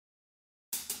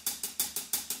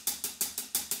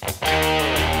Your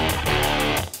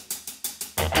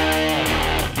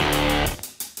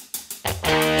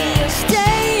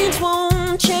stains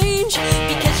won't change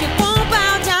because you won't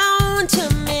bow down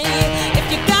to me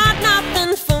if you got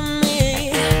nothing for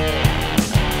me.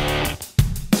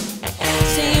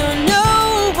 So you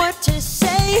know what to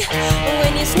say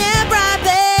when you snap right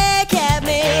back at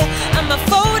me. I'ma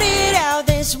fold it out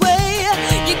this way.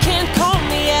 You can't call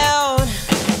me out.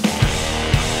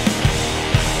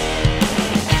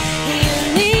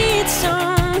 You need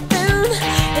something,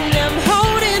 and I'm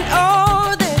holding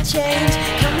all the change.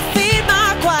 Come feed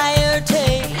my quiet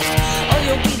taste, or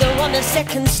you'll be the one, the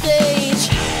second stage.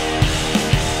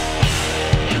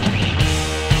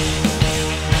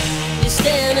 You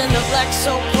stand in the black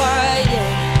so quiet,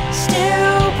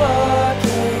 still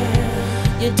walking.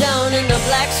 You're down in the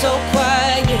black so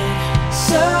quiet,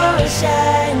 so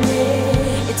shiny.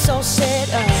 It's all set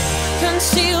up,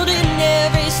 concealed in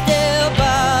every step,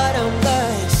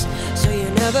 bottomless, so you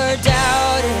never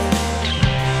doubt it.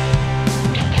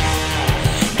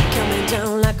 You're coming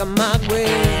down like a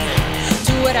migraine.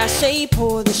 Do what I say,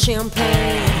 pour the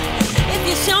champagne. If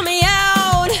you sell me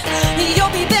out, you'll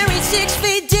be buried 6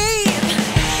 feet deep.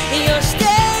 Your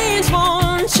stains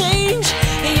won't change.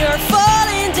 You're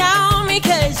falling down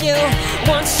because you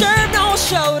once served no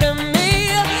show to me.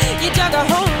 You dug a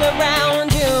hole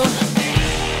around you.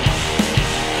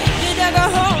 You dug a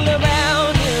hole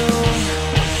around you.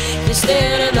 You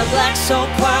stand in the black so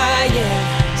quiet,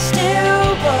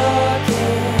 still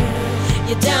walking.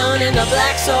 You're down in the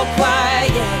black so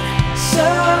quiet, so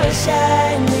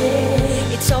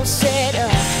shiny. It's all set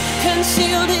up,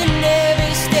 concealed in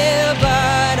every step,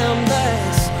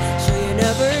 bottomless, so you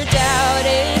never doubt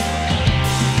it.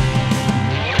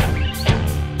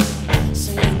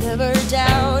 So you never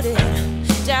doubt it,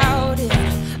 doubt it,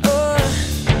 oh.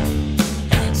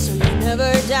 So you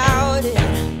never doubt it,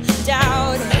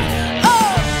 doubt it, oh.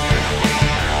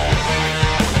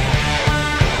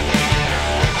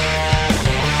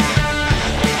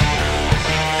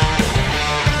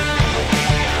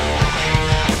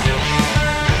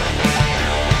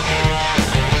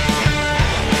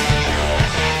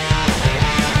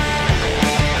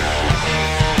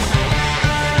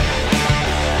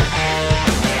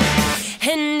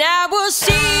 And I will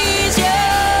seize you.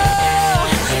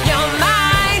 Your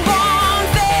mind won't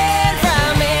fade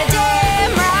from me,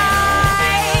 damn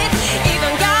right.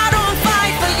 Even God won't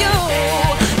fight for you.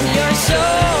 You're so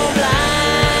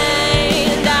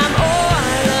blind. I'm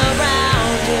all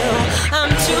around you.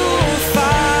 I'm too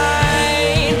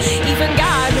fine. Even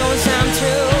God knows I'm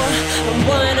true. I'm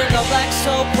one in the black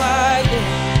so quiet.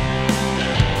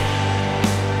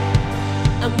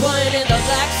 I'm one in the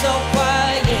black so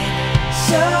quiet,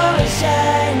 so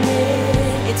shiny.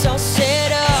 It's all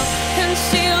set up,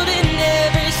 concealed in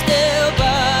every step,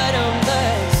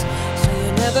 bottomless, so you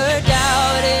never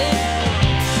doubt it.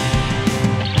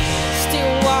 Still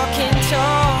walking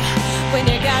tall when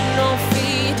you got no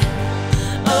feet.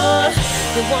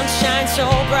 The one shines so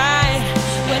bright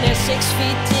when you're 6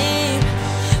 feet deep,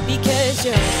 because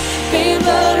you're being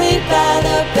buried by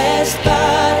the best,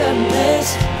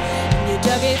 bottomless. You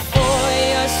dug it for